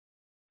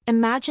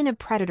Imagine a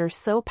predator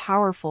so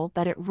powerful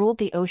that it ruled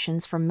the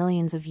oceans for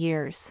millions of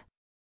years.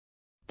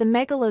 The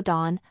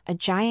Megalodon, a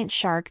giant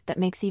shark that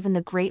makes even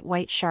the great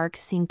white shark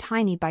seem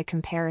tiny by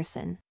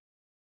comparison.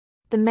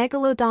 The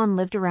Megalodon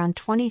lived around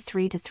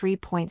 23 to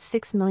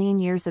 3.6 million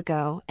years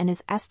ago and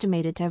is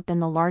estimated to have been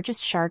the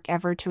largest shark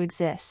ever to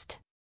exist.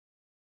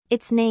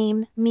 Its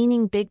name,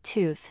 meaning big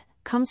tooth,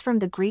 comes from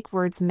the Greek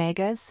words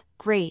megas,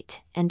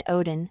 great, and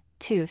odon,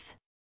 tooth.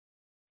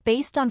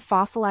 Based on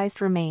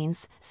fossilized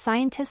remains,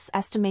 scientists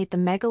estimate the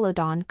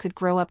Megalodon could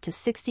grow up to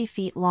 60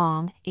 feet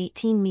long,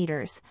 18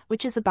 meters,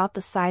 which is about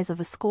the size of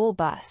a school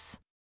bus.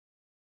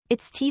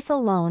 Its teeth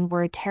alone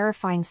were a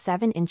terrifying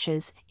 7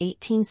 inches,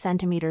 18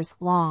 centimeters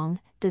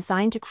long,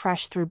 designed to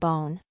crush through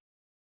bone.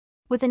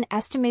 With an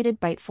estimated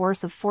bite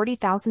force of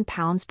 40,000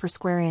 pounds per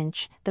square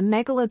inch, the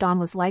Megalodon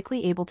was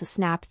likely able to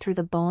snap through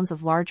the bones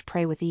of large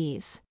prey with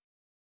ease.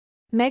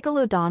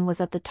 Megalodon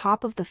was at the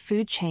top of the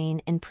food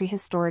chain in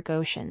prehistoric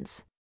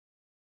oceans.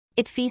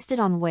 It feasted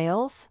on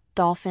whales,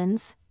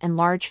 dolphins, and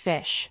large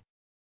fish.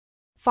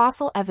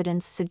 Fossil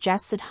evidence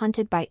suggests it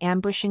hunted by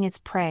ambushing its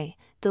prey,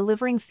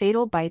 delivering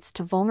fatal bites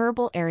to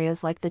vulnerable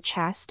areas like the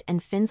chest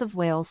and fins of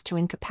whales to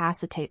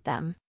incapacitate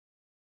them.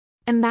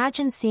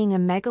 Imagine seeing a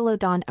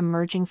Megalodon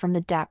emerging from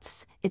the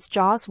depths, its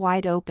jaws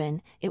wide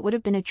open. It would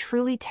have been a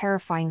truly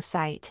terrifying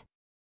sight.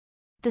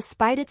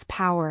 Despite its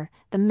power,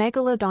 the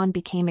Megalodon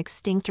became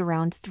extinct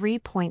around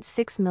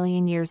 3.6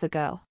 million years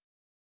ago.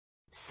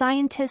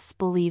 Scientists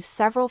believe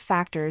several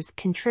factors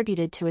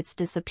contributed to its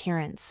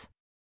disappearance.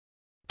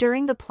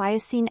 During the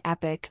Pliocene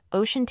epoch,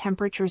 ocean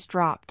temperatures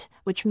dropped,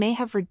 which may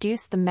have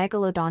reduced the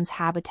Megalodon's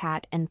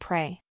habitat and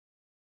prey.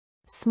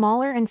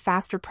 Smaller and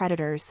faster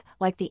predators,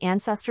 like the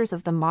ancestors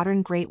of the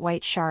modern great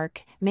white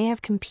shark, may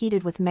have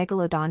competed with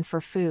Megalodon for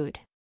food.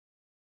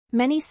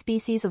 Many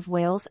species of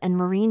whales and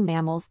marine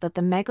mammals that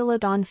the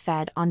Megalodon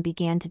fed on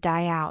began to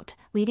die out,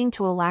 leading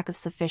to a lack of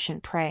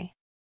sufficient prey.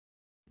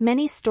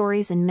 Many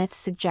stories and myths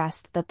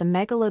suggest that the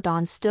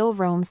Megalodon still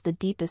roams the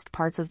deepest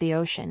parts of the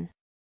ocean.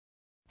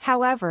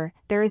 However,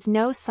 there is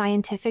no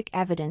scientific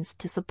evidence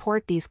to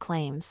support these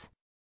claims.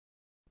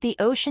 The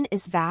ocean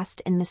is vast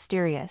and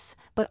mysterious,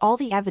 but all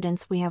the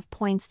evidence we have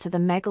points to the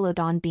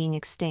Megalodon being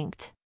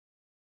extinct.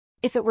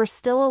 If it were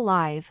still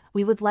alive,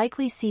 we would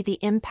likely see the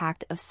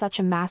impact of such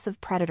a massive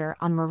predator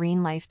on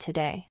marine life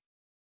today.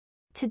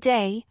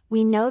 Today,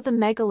 we know the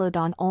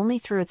Megalodon only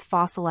through its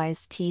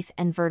fossilized teeth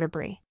and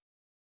vertebrae.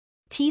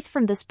 Teeth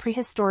from this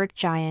prehistoric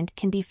giant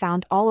can be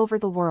found all over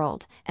the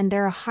world, and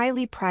they're a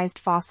highly prized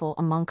fossil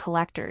among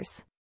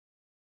collectors.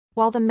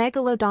 While the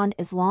Megalodon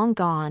is long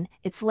gone,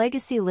 its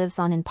legacy lives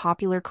on in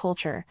popular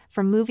culture,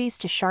 from movies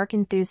to shark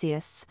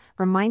enthusiasts,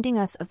 reminding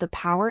us of the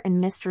power and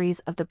mysteries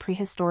of the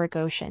prehistoric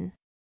ocean.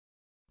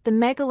 The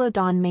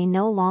Megalodon may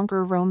no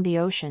longer roam the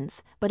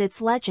oceans, but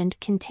its legend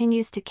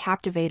continues to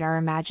captivate our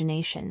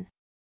imagination.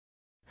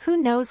 Who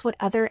knows what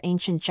other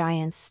ancient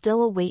giants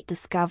still await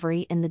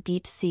discovery in the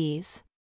deep seas?